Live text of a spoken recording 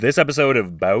This episode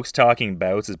of Bouts Talking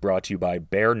Bouts is brought to you by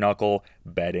Bare Knuckle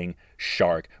Betting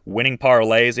Shark. Winning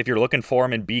parlays, if you're looking for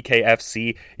them in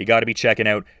BKFC, you got to be checking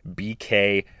out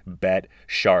BK Bet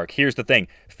Shark. Here's the thing,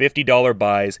 $50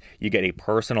 buys, you get a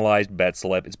personalized bet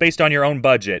slip. It's based on your own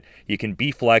budget. You can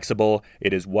be flexible.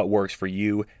 It is what works for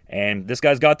you. And this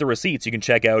guy's got the receipts. You can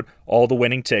check out all the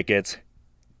winning tickets.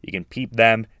 You can peep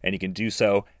them, and you can do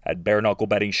so at Bare Knuckle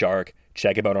Betting Shark.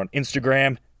 Check him out on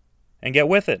Instagram and get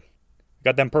with it.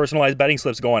 Got them personalized betting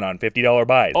slips going on, $50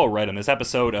 buys. All right, on this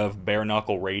episode of Bare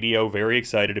Knuckle Radio, very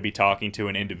excited to be talking to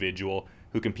an individual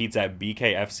who competes at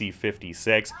BKFC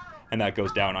 56, and that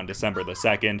goes down on December the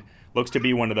 2nd. Looks to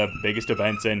be one of the biggest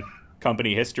events in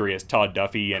company history as Todd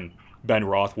Duffee and Ben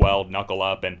Rothwell knuckle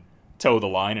up and toe the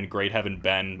line, and great having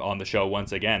Ben on the show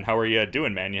once again. How are you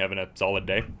doing, man? You having a solid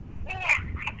day?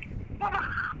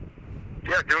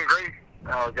 Yeah, doing great.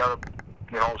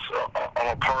 I'm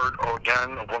a part,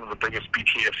 again, of one of the biggest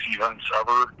BKFC events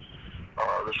ever.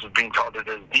 This is being touted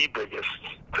as the biggest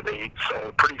to date,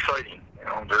 so pretty exciting.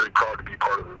 I'm very proud to be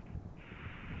part of it.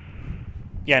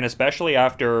 Yeah, and especially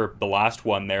after the last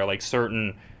one there, like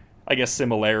certain, I guess,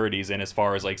 similarities in as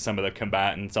far as like some of the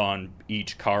combatants on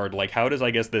each card. Like, how does,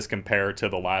 I guess, this compare to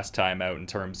the last time out in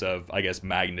terms of, I guess,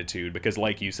 magnitude? Because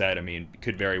like you said, I mean,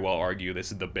 could very well argue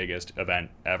this is the biggest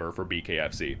event ever for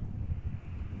BKFC.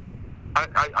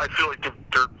 I feel like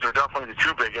they're definitely the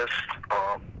two biggest.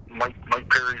 Mike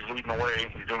Perry's leading the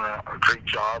way. He's doing a great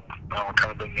job.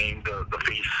 Kind of been named the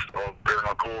face of Bare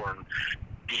Knuckle, and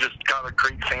he's just got a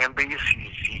great fan base.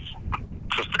 He's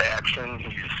just action.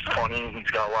 He's funny.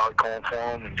 He's got a lot going for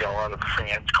him. He's got a lot of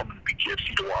fans coming to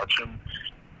BKFC to watch him.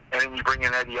 And then you bring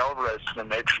in Eddie Alvarez to the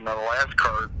mix, and then the last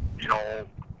card,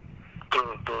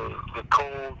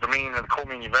 the main and the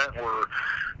co-main event were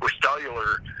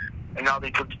stellar. And now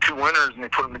they took the two winners and they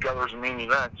put them together as a main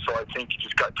event. So I think you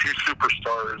just got two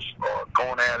superstars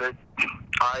going at it.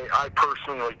 I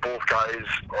personally like both guys.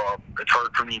 It's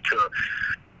hard for me to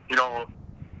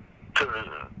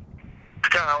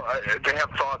have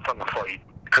thoughts on the fight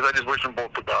because I just wish them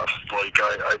both the best. Like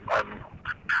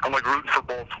I'm like rooting for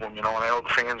both of them, and I know the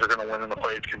fans are going to win in the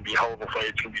fight. It's going to be a hell of a fight.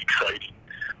 It's going to be exciting.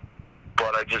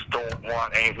 But I just don't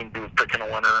want anything to do with picking a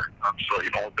winner. So,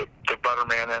 the better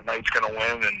man that night's going to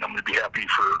win, and I'm going to be happy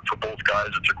for both guys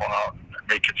that they're going out and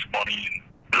making some money.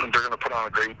 And they're going to put on a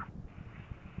great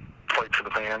fight for the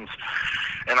fans.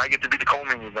 And I get to be the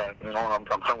co-main event.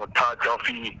 I'm playing with Todd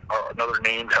Duffee, another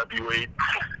named heavyweight.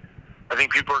 I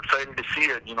think people are excited to see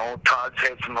it. Todd's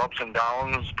had some ups and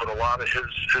downs, but a lot of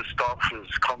his stuff has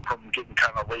come from getting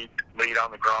kind of laid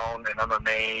on the ground and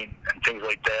MMA and things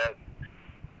like that.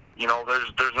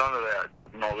 There's none of that.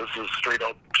 This is straight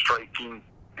up striking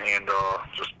and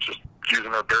just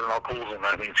using our bare knuckles, and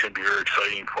I think it's going to be a very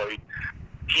exciting fight.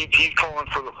 He's calling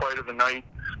for the fight of the night.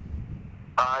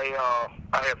 I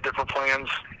have different plans,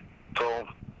 so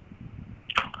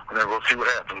and then we'll see what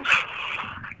happens.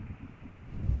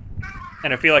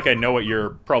 And I feel like I know what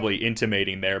you're probably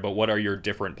intimating there, but what are your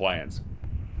different plans?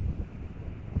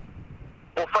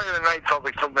 Well, fight of the night sounds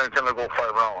like something that's going to go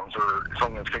 5 rounds or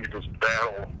something that's going to just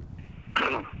battle.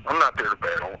 I'm not there to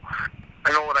battle.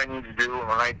 I know what I need to do, and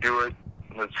when I do it,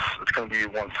 it's going to be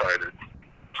one-sided.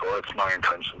 So that's my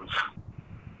intentions.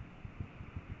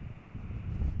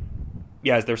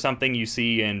 Yeah, is there something you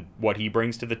see in what he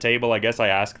brings to the table? I guess I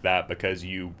ask that because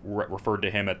you referred to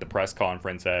him at the press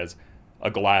conference as a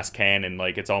glass cannon.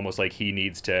 Like, it's almost like he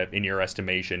needs to, in your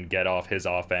estimation, get off his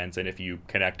offense, and if you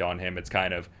connect on him, it's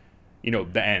kind of,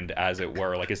 the end, as it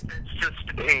were. Like, it's just,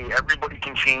 hey, everybody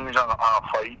can change on a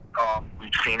fight. We've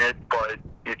seen it, but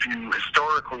if you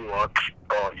historically look,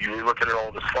 you look at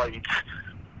all the fights,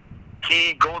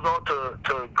 he goes out to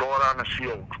go out on the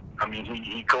field. I mean,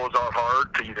 he goes out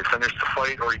hard to either finish the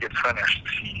fight or he gets finished.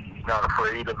 He's not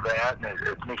afraid of that, and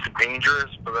it makes him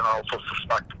dangerous, but then also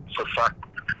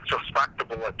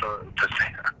susceptible at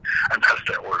I messed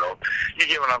that word up. You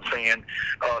get what I'm saying?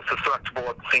 Susceptible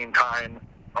at the same time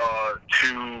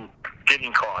to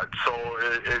getting caught. So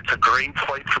it's a great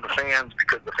fight for the fans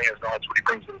because the fans know that's what he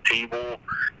brings to the table.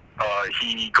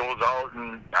 He goes out,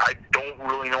 and I don't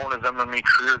really know in his MMA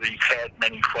career that he's had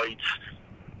many fights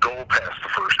go past the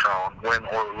first round, win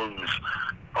or lose.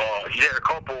 He's had a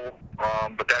couple,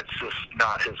 but that's just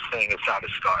not his thing. It's not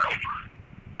his style.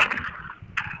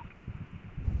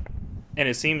 And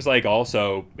it seems like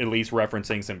also, at least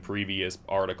referencing some previous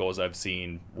articles I've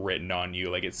seen written on you,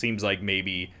 like it seems like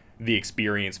maybe the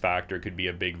experience factor could be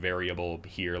a big variable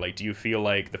here. Like, do you feel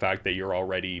like the fact that you're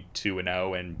already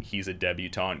 2-0 and he's a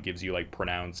debutant gives you like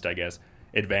pronounced, I guess,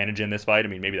 advantage in this fight? I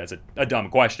mean, maybe that's a dumb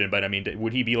question, but I mean,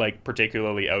 would he be like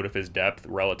particularly out of his depth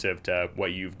relative to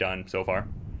what you've done so far?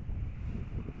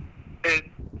 It's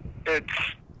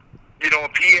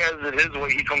if he has it his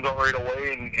way, he comes out right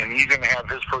away, and he's going to have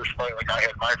his first fight like I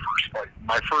had my first fight.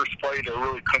 My first fight, I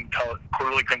really couldn't tell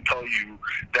you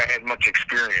that I had much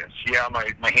experience. Yeah, my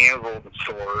hands were a little bit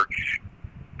sore,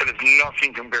 but it's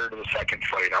nothing compared to the second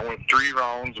fight. I went 3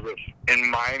 rounds with,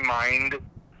 in my mind,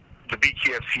 the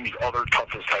BKFC's other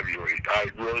toughest heavyweight.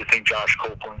 I really think Josh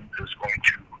Copeland is going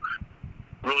to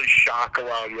really shock a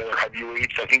lot of the other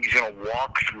heavyweights. I think he's going to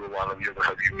walk through a lot of the other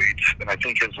heavyweights. And I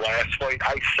think his last fight,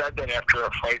 I said that after a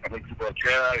fight, I think people are like,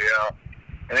 yeah.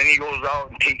 And then he goes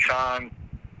out and takes on,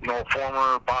 a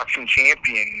former boxing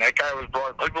champion. That guy was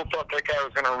brought, people thought that guy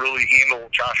was going to really handle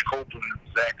Josh Copeland.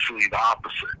 It was actually the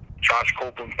opposite. Josh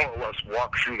Copeland more or less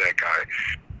walked through that guy.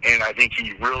 And I think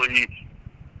he really,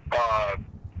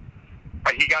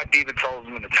 he got David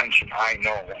Feldman attention, I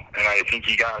know, and I think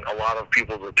he got a lot of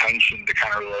people's attention to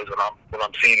kind of realize that what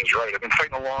I'm saying is right. I've been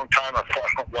fighting a long time. I've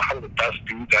fought a lot of the best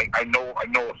dudes. I know a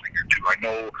thing or two. I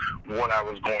know what I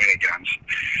was going against,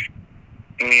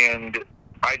 and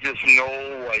I just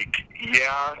know,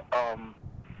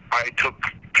 I took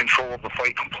control of the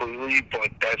fight completely, but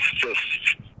that's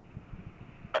just.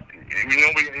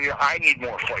 I need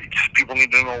more fights. People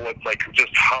need to know what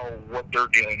they're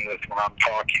dealing with when I'm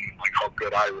talking, like how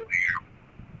good I really am.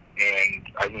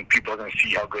 And I think people are going to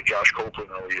see how good Josh Copeland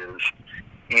really is.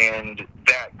 And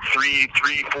that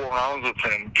 4 rounds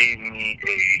with him gave me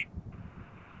a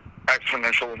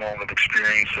exponential amount of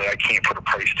experience that I can't put a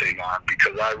price tag on,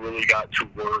 because I really got to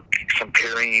work some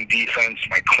parrying defense,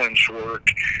 my clinch work,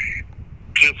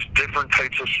 just different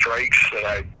types of strikes that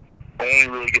I only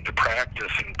really get to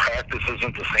practice, and practice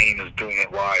isn't the same as doing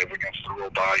it live against the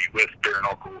real body with bare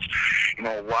knuckles.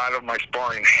 A lot of my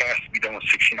sparring has to be done with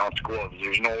 16-ounce gloves.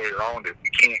 There's no way around it. We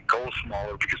can't go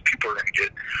smaller because people are going to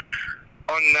get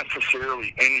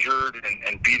unnecessarily injured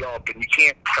and beat up, and you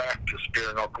can't practice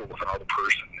bare knuckle with another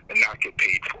person and not get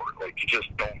paid for it. You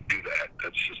just don't do that.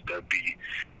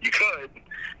 You could.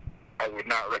 I would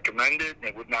not recommend it.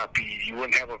 It would not be, you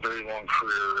wouldn't have a very long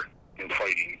career in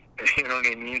fighting. You know what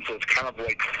I mean? So it's kind of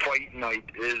like fight night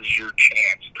is your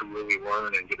chance to really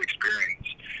learn and get experience.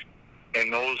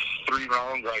 And those 3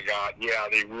 rounds I got,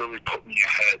 they really put me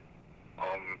ahead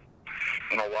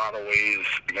in a lot of ways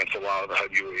against a lot of the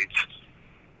heavyweights.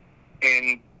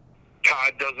 And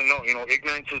Todd doesn't know.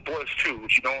 Ignorance is bliss too.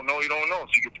 What you don't know, you don't know.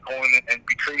 So you get to go in and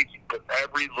be crazy. But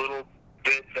every little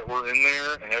bit that we're in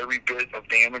there, and every bit of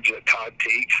damage that Todd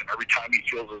takes, and every time he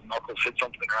feels his knuckles hit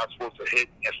something they're not supposed to hit,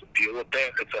 and he has to deal with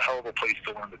that, it's a hell of a place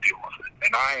to learn to deal with it.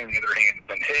 And I, on the other hand, have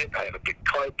been hit. I had a big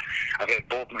cut. I've had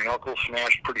both my knuckles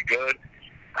smashed pretty good.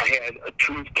 I had a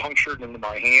tooth punctured into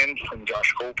my hand from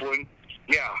Josh Copeland.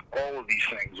 All of these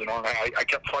things, and I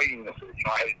kept fighting with it.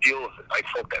 I had to deal with it. I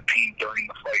felt that pain during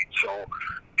the fight. So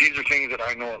these are things that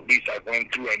I know at least I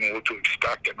went through. I know what to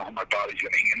expect. I know how my body's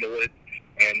going to handle it.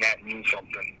 And that means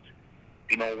something.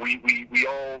 We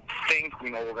all think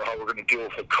we know how we're going to deal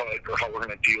with a cut or how we're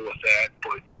going to deal with that,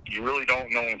 but you really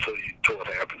don't know until it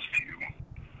happens to you.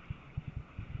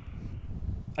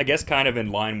 I guess kind of in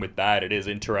line with that, it is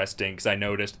interesting because I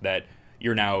noticed that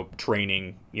you're now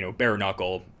training, bare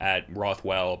knuckle at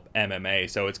Rothwell MMA,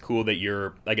 so it's cool that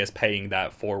you're, I guess, paying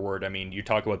that forward. I mean, you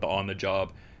talk about the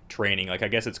on-the-job training. I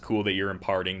guess it's cool that you're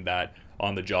imparting that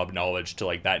on-the-job knowledge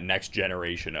to that next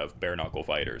generation of bare knuckle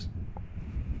fighters.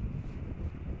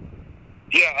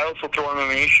 Yeah, I also throw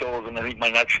MMA shows, and I think my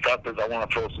next step is I want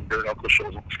to throw some bare knuckle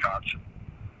shows in Wisconsin.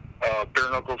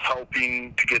 Bare knuckle's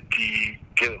helping to get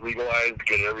it legalized, to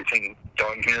get everything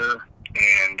done here,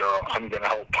 and I'm going to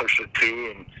help push it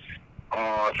too. And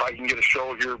if I can get a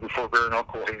show here before bare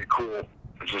knuckle, hey, cool.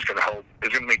 It's just going to help.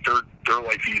 It's going to make their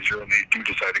life easier when they do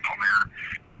decide to come here.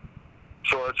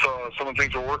 So it's some of the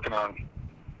things we're working on.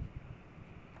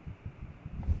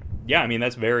 Yeah, I mean,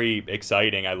 that's very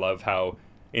exciting. I love how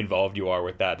involved you are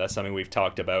with that. That's something we've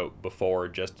talked about before.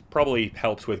 Just probably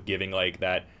helps with giving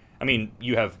that. I mean,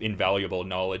 you have invaluable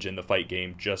knowledge in the fight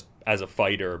game just as a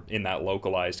fighter in that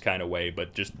localized kind of way,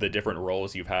 but just the different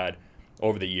roles you've had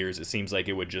over the years, it seems like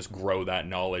it would just grow that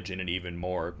knowledge in an even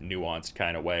more nuanced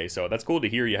kind of way. So that's cool to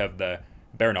hear you have the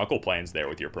bare knuckle plans there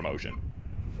with your promotion.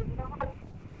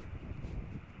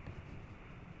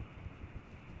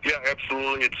 Yeah,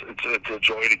 absolutely. It's a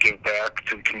joy to give back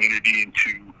to the community and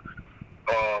to.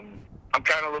 I'm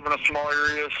kind of live in a small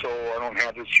area, so I don't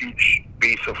have this huge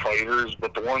base of fighters,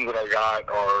 but the ones that I got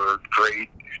are great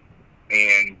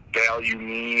and value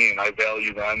me, and I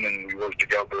value them, and we work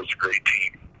together as a great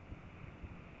team.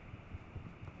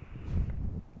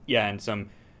 Yeah, and some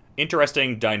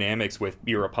interesting dynamics with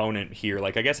your opponent here.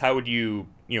 I guess how would you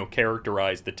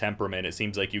characterize the temperament? It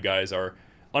seems like you guys are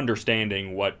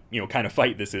understanding what, kind of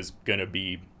fight this is going to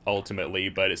be ultimately,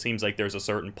 but it seems like there's a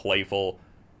certain playful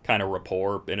kind of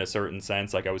rapport in a certain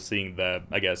sense. Like I was seeing the,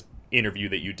 I guess, interview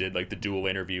that you did, like the dual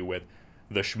interview with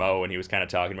the Schmo, and he was kind of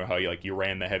talking about how you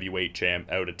ran the heavyweight champ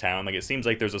out of town. Like it seems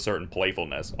like there's a certain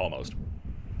playfulness almost.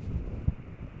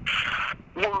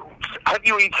 Well,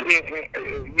 heavyweights,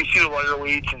 you see the lighter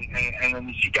weights, and then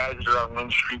you see guys that are on win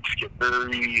streaks get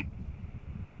very.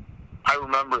 I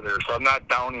remember there, so I'm not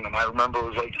downing them. I remember it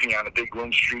was like being on a big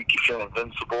win streak. You feel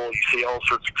invincible. You say all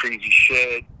sorts of crazy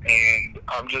shit, and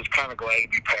I'm just kind of glad to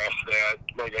be past that.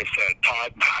 Like I said,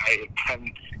 Todd and I have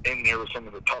been in there with some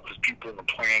of the toughest people on the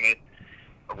planet.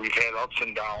 We've had ups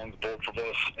and downs, both of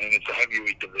us, and it's a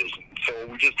heavyweight division. So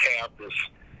we just have this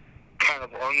kind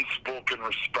of unspoken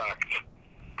respect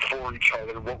for each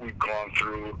other, what we've gone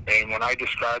through. And when I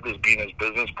described as being as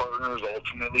business partners,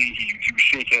 ultimately, he was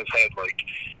shaking his head like,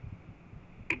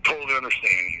 totally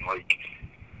understanding. Like,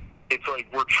 it's like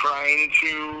we're trying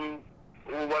to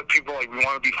let people, like, we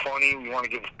want to be funny, we want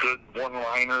to give good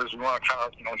one-liners, we want to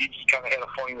kind of, he just kind of had a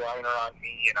funny liner on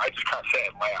me, and I just kind of sat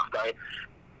and laughed.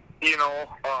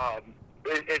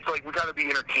 It's like we got to be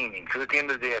entertaining, because at the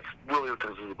end of the day, that's really what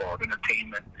this is about,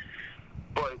 entertainment.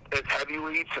 But as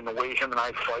heavyweights and the way him and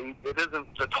I fight, it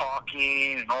isn't the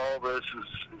talking and all this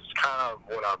is kind of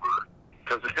whatever.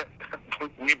 Because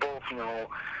we both know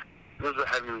this is a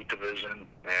heavyweight division,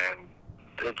 and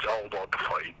it's all about the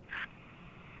fight.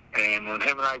 And when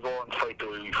him and I go out and fight the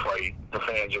way we fight, the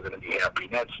fans are going to be happy.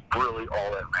 And that's really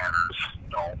all that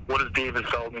matters. What does David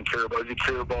Feldman care about? Does he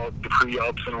care about the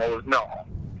pre-ups and all this? No.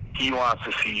 He wants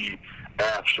to see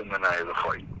action the night of the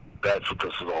fight. That's what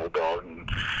this is all about. And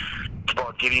it's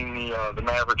about getting the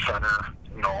Maverick Center,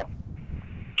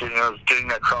 getting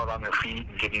that crowd on their feet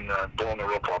and blowing the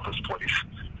rope off this place.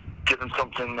 Giving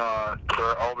something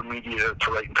for all the media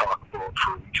to write and talk about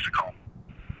for weeks to come.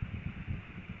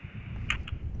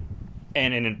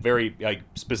 And in a very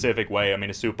specific way, I mean,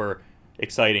 a super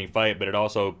exciting fight, but it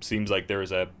also seems like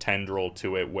there's a tendril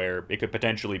to it where it could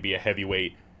potentially be a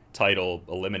heavyweight title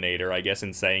eliminator. I guess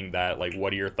in saying that,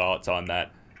 what are your thoughts on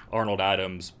that Arnold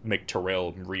Adams Mick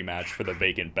Terrill rematch for the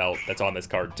vacant belt that's on this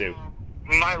card too?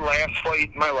 My last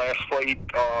fight,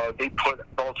 they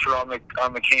put Belcher on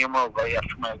the camera right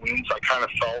after my wins. I kind of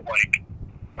felt like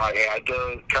I had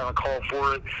to kind of call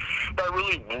for it. But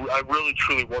I really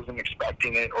truly wasn't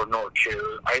expecting it or nor care.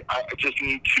 I just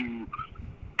need to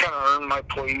kind of earn my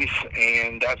place,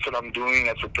 and that's what I'm doing.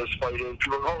 That's what this fight is.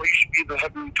 People are, you should be the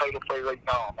heavyweight title fight right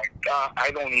now. I'm like,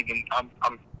 I don't even.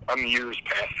 I'm years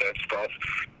past that stuff.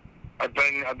 I've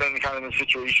been kind of in a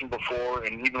situation before,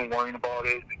 and even worrying about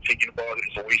it and thinking about it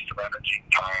is a waste of energy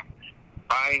and time.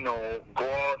 I know,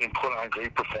 go out and put on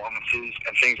great performances,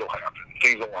 and things will happen.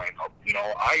 Things will line up.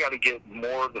 I got to get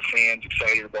more of the fans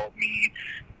excited about me.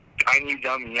 I need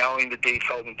them yelling to Dave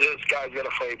Feldman, this guy's got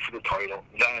to fight for the title.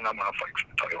 Then I'm going to fight for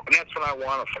the title. And that's when I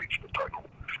want to fight for the title.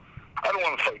 I don't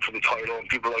want to fight for the title, and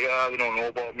people are like, they don't know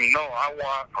about me. No, I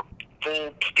want a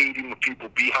full stadium of people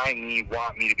behind me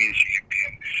want me to be the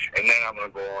champion. And then I'm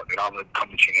going to go out and I'm going to become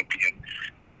the champion.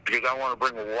 Because I want to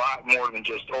bring a lot more than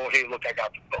just, hey, look, I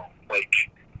got the belt.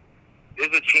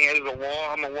 There's a chance.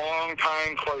 I'm a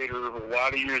long-time fighter with a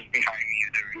lot of years behind me.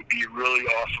 And it would be a really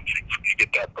awesome thing for me to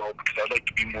get that belt, because I'd like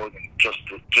to be more than just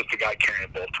a guy carrying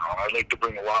a belt around. I'd like to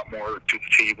bring a lot more to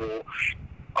the table.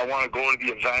 I want to go to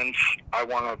the events. I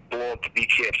want to blow up the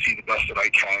BKFC the best that I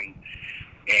can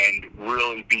and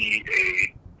really be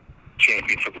a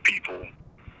champion for the people.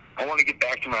 I want to get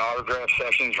back to my autograph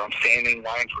sessions where I'm standing in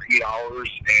line for 8 hours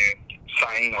and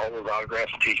signing all those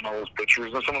autographs and taking all those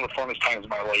pictures. Those are some of the funnest times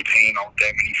of my life, hanging out with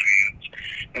that many fans.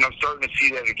 And I'm starting to see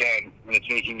that again, and it's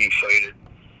making me excited.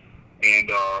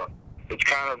 And it's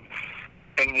kind of,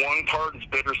 in one part, it's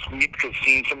bittersweet, because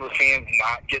seeing some of the fans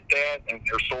not get that, and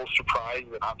they're so surprised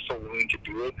that I'm so willing to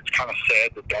do it, it's kind of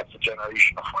sad that that's a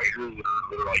generation of fighters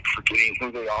that are forgetting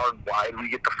who they are and why do we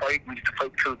get to fight. We get to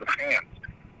fight because of the fans.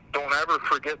 Don't ever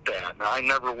forget that, and I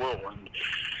never will. And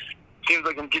it seems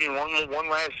like I'm getting one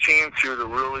last chance here to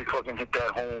really fucking hit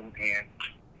that home and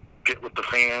get with the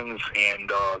fans, and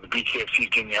the BKFC's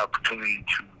getting the opportunity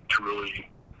to really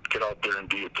get out there and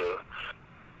be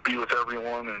with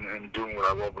everyone and doing what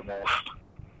I love the most.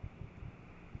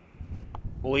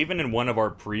 Well, even in one of our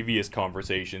previous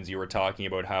conversations, you were talking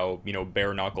about how,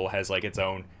 Bare Knuckle has its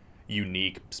own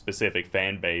unique, specific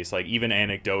fan base. Even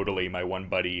anecdotally, my one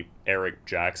buddy Eric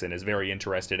Jackson is very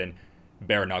interested in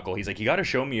Bare Knuckle. He's like, you got to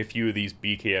show me a few of these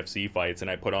BKFC fights, and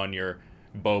I put on your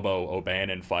Bobo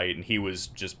O'Bannon fight, and he was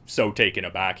just so taken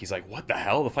aback. He's like, what the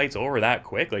hell? The fight's over that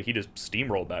quick? He just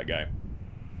steamrolled that guy.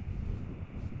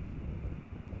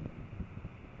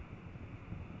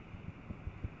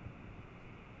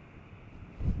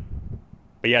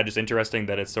 But yeah, just interesting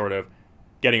that it's sort of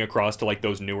getting across to like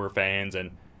those newer fans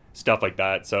and stuff like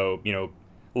that. So,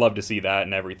 love to see that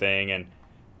and everything. And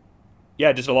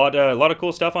yeah, just a lot of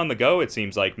cool stuff on the go, it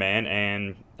seems like, man.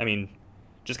 And I mean,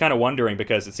 just kind of wondering,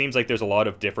 because it seems like there's a lot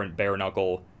of different bare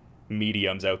knuckle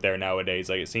mediums out there nowadays.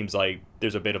 Like, it seems like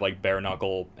there's a bit of like bare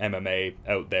knuckle MMA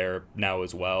out there now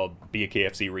as well.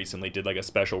 BKFC recently did like a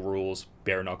special rules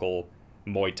bare knuckle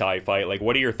Muay Thai fight. Like,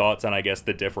 what are your thoughts on, I guess,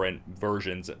 the different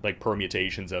versions, like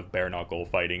permutations of bare knuckle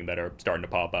fighting that are starting to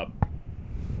pop up?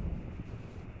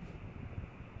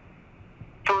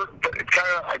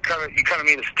 You kind of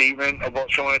made a statement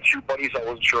about showing it to your buddies. I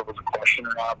wasn't sure if it was a question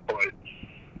or not, but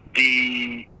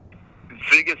the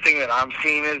biggest thing that I'm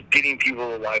seeing is getting people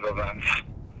to live events.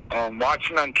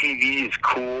 Watching on TV is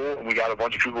cool, and we got a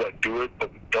bunch of people that do it,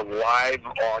 but the live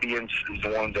audience is the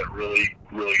ones that really,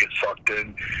 really get sucked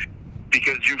in,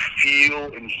 because you feel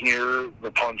and hear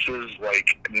the punches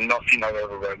like nothing I've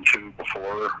ever been to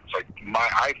before. It's like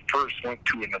I first went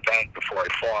to an event before I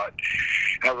fought,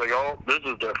 and I was like, oh, this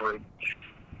is different.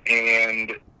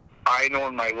 And I know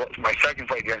in my second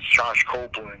fight against Josh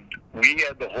Copeland, we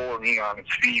had the whole arena on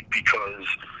its feet, because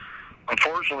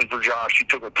unfortunately for Josh, he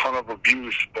took a ton of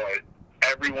abuse, but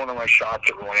every one of my shots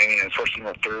that went in, especially in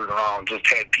the third round, just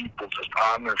had people just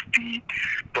on their feet.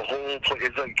 The whole place,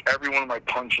 it's like every one of my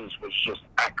punches was just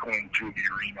echoing through the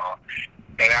arena.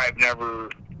 And I've never,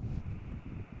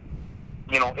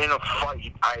 in a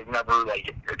fight, I've never,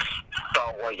 it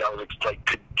felt like I was,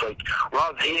 when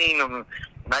I was hitting them,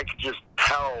 and I could just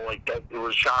tell, that it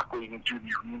was shockwaves through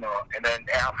the arena. And then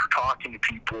after talking to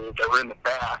people that were in the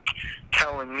back,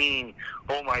 telling me,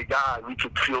 oh my God, we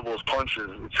could feel those punches.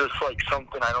 It's just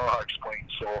something I don't know how to explain.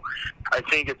 So I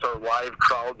think it's our live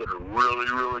crowd that are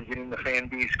really, really getting the fan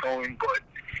base going, but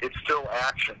it's still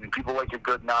action. And people like a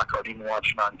good knockout, even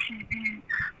watching on TV.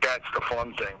 That's the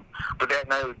fun thing. But that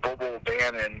night with Bobo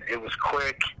O'Bannon, it was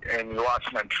quick, and you're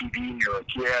watching on TV, and you're like,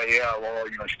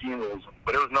 steamrolls them.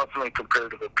 But it was nothing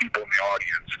compared to the people in the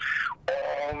audience.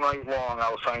 All night long, I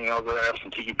was signing autographs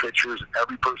and taking pictures, and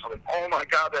every person was like, oh my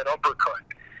God, that uppercut.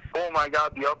 Oh my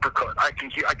God, the uppercut. I can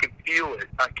feel it.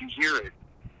 I can hear it.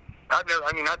 I've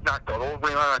knocked out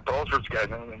Overeem, I knocked all sorts of guys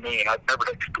in the main. I've never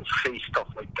had people say stuff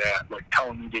like that,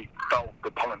 telling me they felt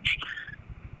the punch.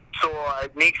 So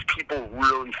it makes people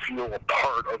really feel a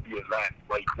part of the event.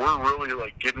 We're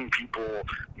really giving people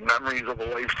memories of a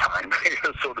lifetime,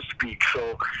 so to speak.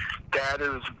 So that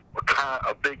is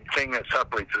a big thing that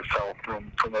separates itself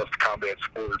from most combat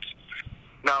sports.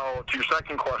 Now, to your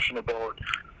second question about,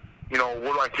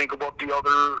 what do I think about the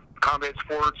other combat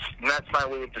sports? And that's my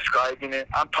way of describing it.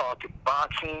 I'm talking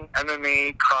boxing,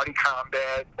 MMA, karate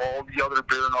combat, all the other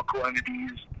bare knuckle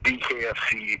entities,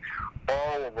 BKFC,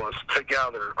 all of us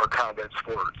together are combat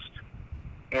sports.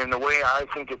 And the way I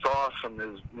think it's awesome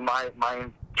is my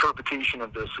interpretation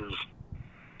of this is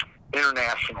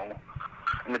international.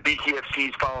 And the BKFC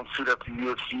is following suit after the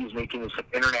UFC is making this an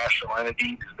international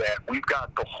entity, is that we've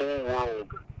got the whole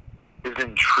world is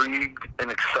intrigued and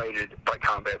excited by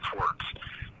combat sports.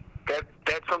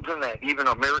 That's something that even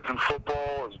American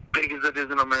football, as big as it is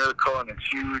in America, and it's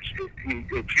huge,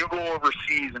 if you go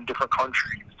overseas in different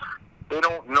countries, they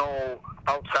don't know,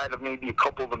 outside of maybe a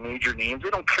couple of the major names, they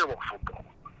don't care about football.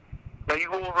 Now you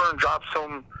go over and drop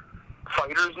some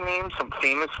fighters' names, some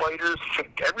famous fighters,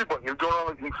 everybody, you're going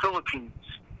on in the Philippines,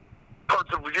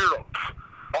 parts of Europe,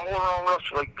 all around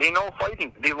Russia, they know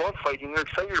fighting, they love fighting, they're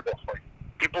excited about fighting.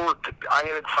 I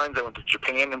had friends that went to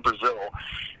Japan and Brazil,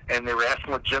 and they were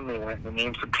asking what gym they went, and they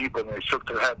named some people, and they shook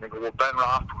their head, and they go, well, Ben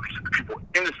Rothwell. So people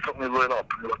instantly lit up,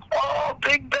 and they're like, oh,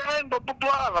 Big Ben, blah, blah,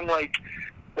 blah. And I'm like,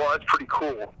 well, that's pretty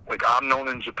cool. I'm known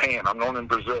in Japan, I'm known in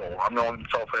Brazil, I'm known in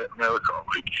South America,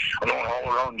 I'm known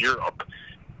all around Europe.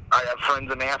 I have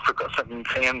friends in Africa sending me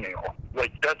fan mail.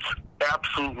 That's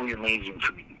absolutely amazing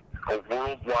to me, a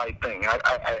worldwide thing.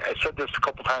 I said this a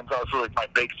couple times, it's really my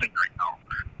big thing right now.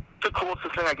 The coolest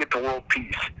thing I get to world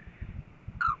peace.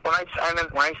 When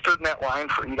I stood in that line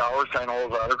for 8 hours signing all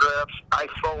those autographs, I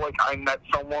felt like I met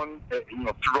someone that,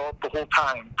 throughout the whole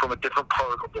time from a different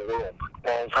part of the world.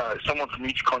 All the time, someone from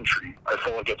each country. I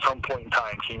felt like at some point in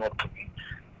time came up to me,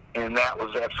 and that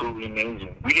was absolutely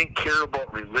amazing. We didn't care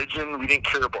about religion. We didn't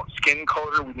care about skin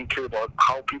color. We didn't care about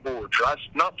how people were dressed.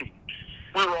 Nothing.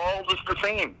 We were all just the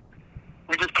same.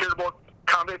 We just cared about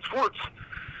combat sports.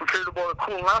 We cared about a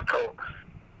cool knockout.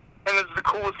 And it's the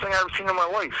coolest thing I've ever seen in my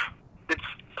life. It's,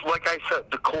 like I said,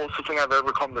 the coolest thing I've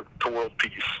ever come to world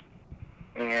peace.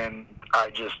 And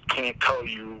I just can't tell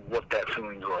you what that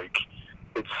feeling's like.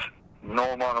 It's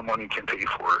no amount of money can pay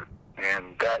for it.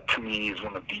 And that, to me, is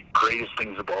one of the greatest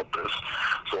things about this.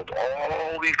 So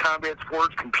all these combat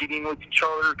sports competing with each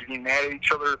other, getting mad at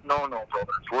each other, no,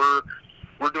 brothers.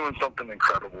 We're doing something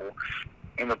incredible.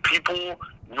 And if people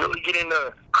really get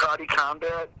into karate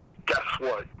combat, guess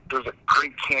what? There's a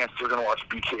great chance they're going to watch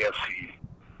BKFC.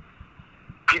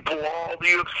 People, all the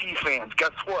UFC fans,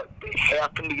 guess what? They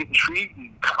happen to get intrigued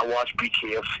and kind of watch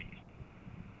BKFC.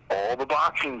 All the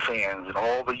boxing fans and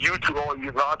all the YouTube,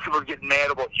 a lot of people are getting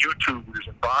mad about YouTubers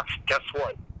and boxing. Guess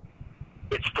what?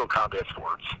 It's still combat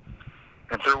sports.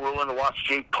 And if they're willing to watch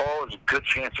Jake Paul, there's a good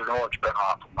chance they're going to watch Ben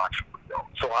Rothwell boxing.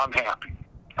 So I'm happy.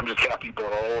 I'm just happy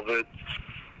about all of it.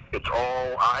 It's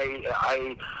all,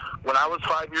 when I was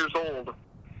 5 years old,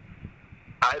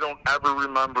 I don't ever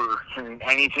remember hearing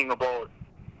anything about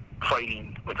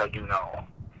fighting like I do now.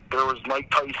 There was Mike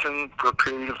Tyson for a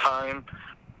period of time.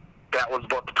 That was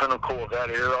about the pinnacle of that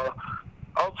era.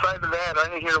 Outside of that, I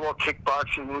didn't hear about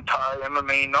kickboxing, Muay Thai,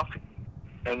 MMA, nothing.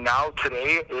 And now,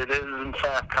 today, it is, in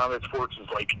fact, combat sports is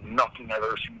like nothing I've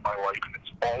ever seen in my life. And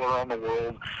it's all around the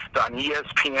world. It's on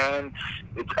ESPN.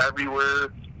 It's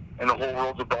everywhere. And the whole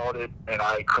world's about it. And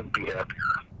I couldn't be happier.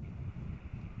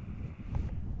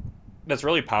 That's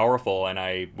really powerful. And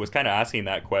I was kind of asking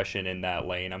that question in that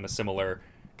lane. I'm a similar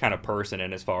kind of person,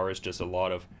 and as far as just a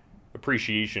lot of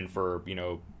appreciation for,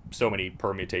 so many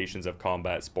permutations of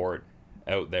combat sport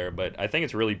out there. But I think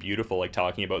it's really beautiful, like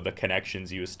talking about the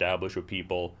connections you establish with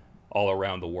people all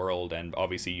around the world. And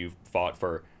obviously you've fought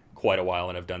for quite a while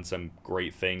and have done some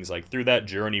great things. Like, through that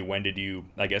journey, when did you,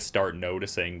 I guess, start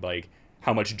noticing like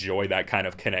how much joy that kind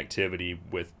of connectivity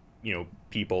with,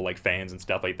 people like fans and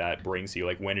stuff like that brings you?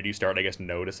 Like, when did you start, I guess,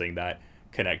 noticing that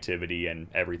connectivity and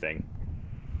everything?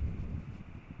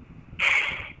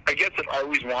 I guess I've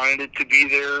always wanted it to be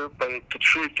there, but the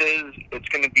truth is, it's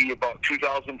going to be about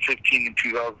 2015 and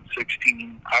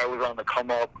 2016. I was on the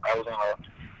come up. I was on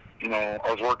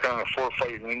I was working on a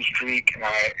 4-fight win streak, and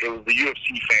it was the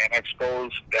UFC Fan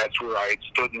Expos. That's where I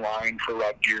stood in line for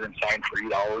Red Gear and signed for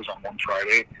 $8 on one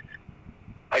Friday.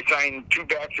 I signed 2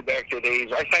 back-to-back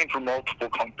days. I signed for multiple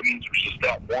companies. It was just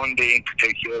that one day in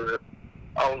particular.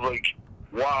 I was like,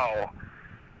 wow.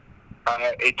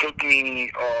 It took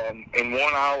me, in 1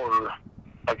 hour,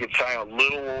 I could sign a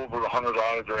little over 100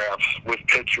 autographs with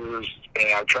pictures,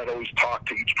 and I try to always talk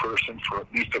to each person for at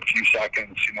least a few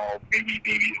seconds,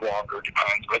 maybe longer,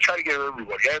 depends. But I try to get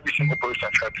everybody, every single person I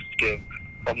try to give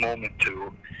a moment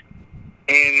to.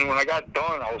 And when I got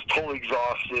done, I was totally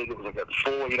exhausted. It was like a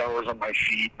full 8 hours on my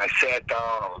feet. And I sat down.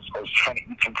 I was trying to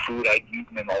eat some food I'd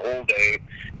eaten in the whole day.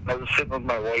 And I was sitting with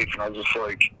my wife, and I was just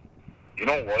like, you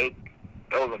know what?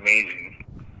 That was amazing.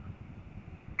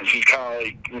 And she's kind of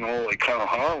like,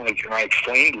 and I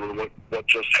explained to her what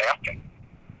just happened.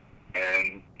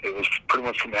 And it was pretty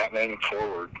much from that moment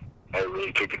forward, I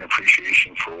really took an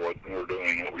appreciation for what we're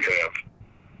doing, what we have.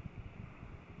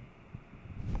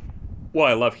 Well,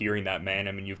 I love hearing that, man.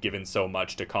 I mean, you've given so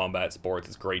much to combat sports.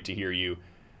 It's great to hear you.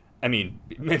 I mean,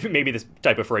 maybe this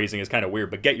type of phrasing is kind of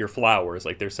weird, but get your flowers.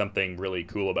 Like, there's something really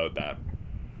cool about that.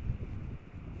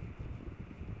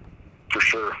 For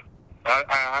sure.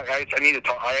 I need to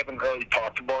talk. I haven't really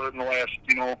talked about it in the last,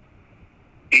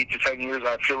 8 to 10 years.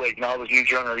 I feel like now this new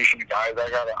generation of guys, I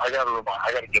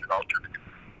gotta get it out there.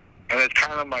 And it's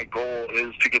kind of my goal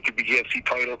is to get the BKFC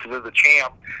title, because as a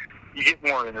champ, you get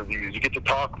more interviews, you get to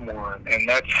talk more, and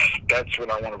that's what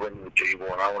I want to bring to the table.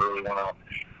 And I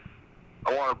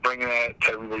want to bring that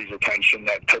to everybody's attention,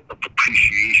 that type of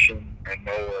appreciation, and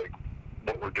know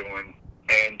what we're doing.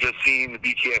 And just seeing the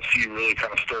BKFC really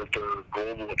kind of start their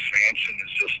global expansion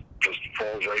is just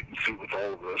falls right in suit with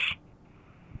all of this.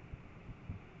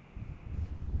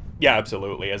 Yeah,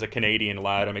 absolutely. As a Canadian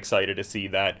lad, I'm excited to see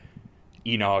that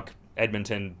Enoch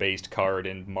Edmonton-based card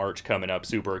in March coming up.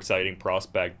 Super exciting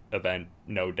prospect event,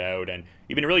 no doubt. And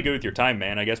you've been really good with your time,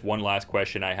 man. I guess one last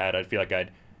question I had, I feel like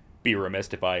I'd be remiss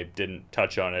if I didn't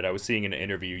touch on it. I was seeing an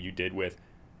interview you did with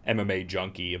MMA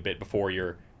Junkie a bit before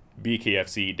your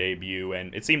BKFC debut,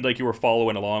 and it seemed like you were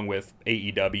following along with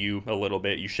AEW a little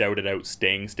bit. You shouted out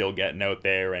Sting still getting out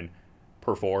there and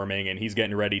performing, and he's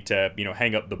getting ready to,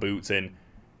 hang up the boots in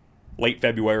late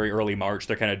February, early March.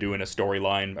 They're kind of doing a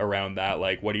storyline around that.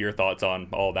 Like, what are your thoughts on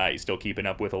all that? You still keeping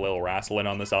up with a little wrestling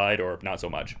on the side, or not so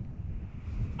much?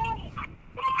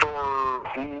 For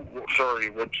who? Sorry,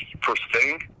 for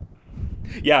Sting?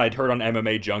 Yeah, I'd heard on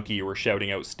MMA Junkie you were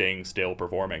shouting out Sting still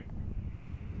performing.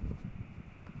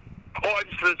 Oh, I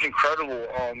just think it's incredible.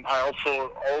 I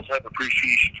also have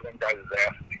appreciation for them guys as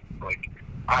athletes. Like,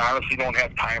 I honestly don't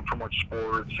have time for much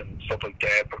sports and stuff like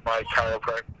that, but my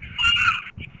chiropractor,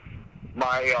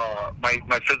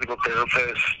 my physical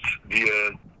therapist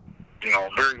via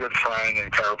very good friend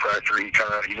and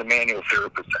chiropractor. He's a manual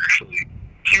therapist, actually.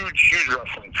 Huge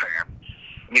wrestling fan.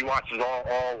 And he watches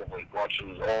all of it,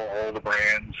 watches all the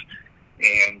brands.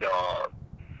 And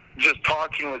just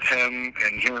talking with him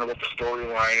and hearing about the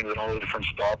storylines and all the different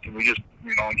stuff. And we just,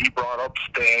 and he brought up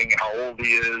Sting, how old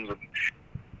he is. And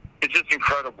it's just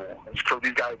incredible.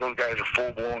 Those guys are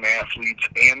full-blown athletes,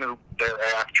 and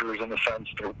they're actors in the sense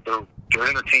they're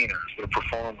entertainers, they're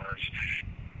performers,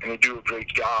 and they do a great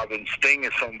job. And Sting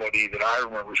is somebody that I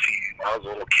remember seeing when I was a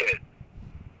little kid,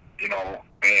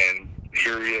 and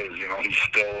here he is, he's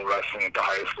still wrestling at the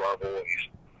highest level, and he's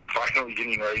finally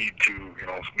getting ready to,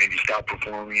 maybe stop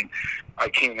performing. I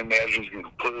can't imagine he's going to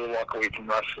completely walk away from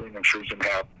wrestling. I'm sure he's going to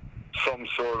have some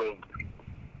sort of,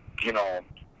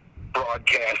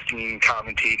 broadcasting,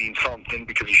 commentating, something,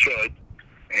 because he should.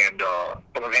 And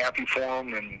but I'm happy for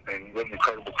him, and what an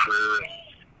incredible career.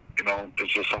 And,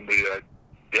 it's just somebody that,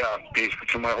 basically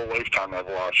through my whole lifetime I've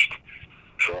watched.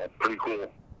 So, pretty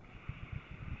cool.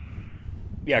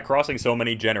 Yeah, crossing so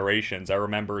many generations. I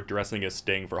remember dressing as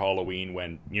Sting for Halloween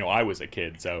when, I was a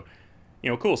kid. So,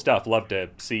 cool stuff. Love to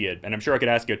see it. And I'm sure I could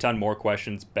ask you a ton more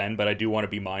questions, Ben, but I do want to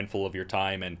be mindful of your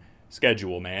time and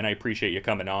schedule, man. I appreciate you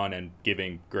coming on and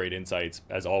giving great insights,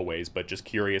 as always, but just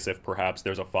curious if perhaps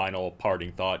there's a final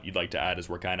parting thought you'd like to add as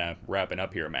we're kind of wrapping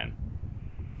up here, man.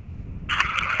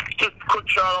 Just a quick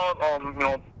shout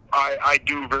out. I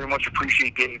do very much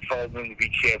appreciate Dave Feldman, the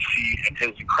BKFC, and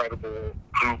his incredible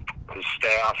group, his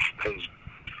staff,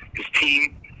 his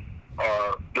team.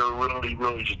 They're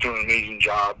really just doing an amazing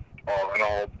job in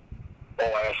all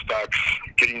aspects,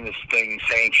 getting this thing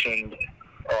sanctioned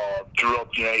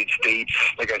throughout the United States.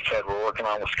 Like I said, we're working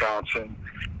on Wisconsin.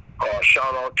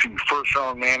 Shout out to First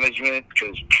Round Management,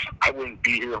 because I wouldn't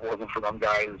be here if it wasn't for them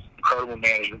guys. Incredible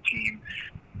management team.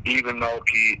 Even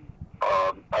Melky,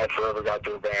 I forever got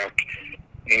their back.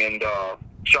 And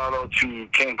shout out to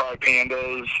Ken Pie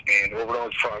Pandas and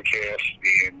Overdose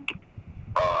Podcast and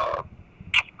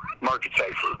Market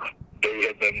Cypher. They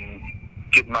have been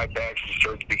getting my back since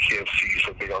started the BKFC,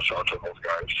 so big shout out to those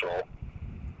guys. So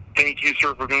thank you,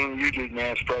 sir, for doing what you did,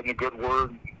 man. Spreading the good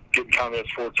word, getting combat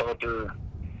sports out there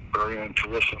for everyone to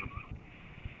listen.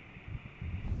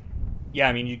 Yeah,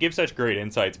 I mean, you give such great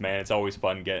insights, man. It's always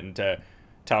fun getting to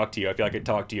talk to you. I feel like I could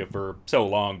talk to you for so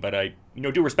long, but I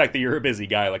do respect that you're a busy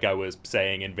guy, like I was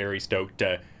saying, and very stoked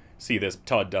to see this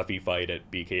Todd Duffee fight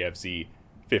at BKFC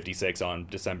 56 on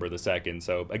December the 2nd.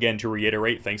 So again, to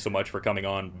reiterate, thanks so much for coming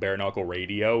on Bare Knuckle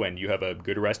Radio, and you have a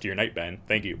good rest of your night, Ben.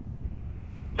 Thank you.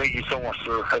 Thank you so much,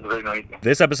 sir. Have a great night.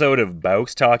 This episode of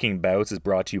Bouts Talking Bouts is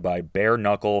brought to you by Bare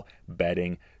Knuckle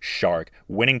Betting Shark.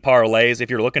 Winning parlays. If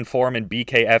you're looking for them in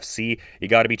BKFC, you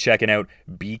got to be checking out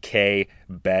BK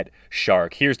Bet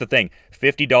Shark. Here's the thing.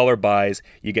 $50 buys,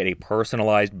 you get a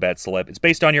personalized bet slip. It's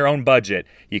based on your own budget.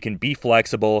 You can be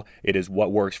flexible. It is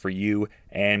what works for you.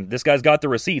 And this guy's got the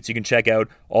receipts. You can check out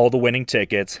all the winning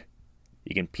tickets.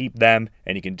 You can peep them,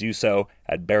 and you can do so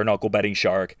at Bare Knuckle Betting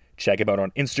Shark. Check him out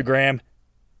on Instagram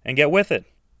and get with it.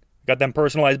 Got them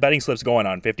personalized betting slips going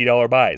on, $50 buys.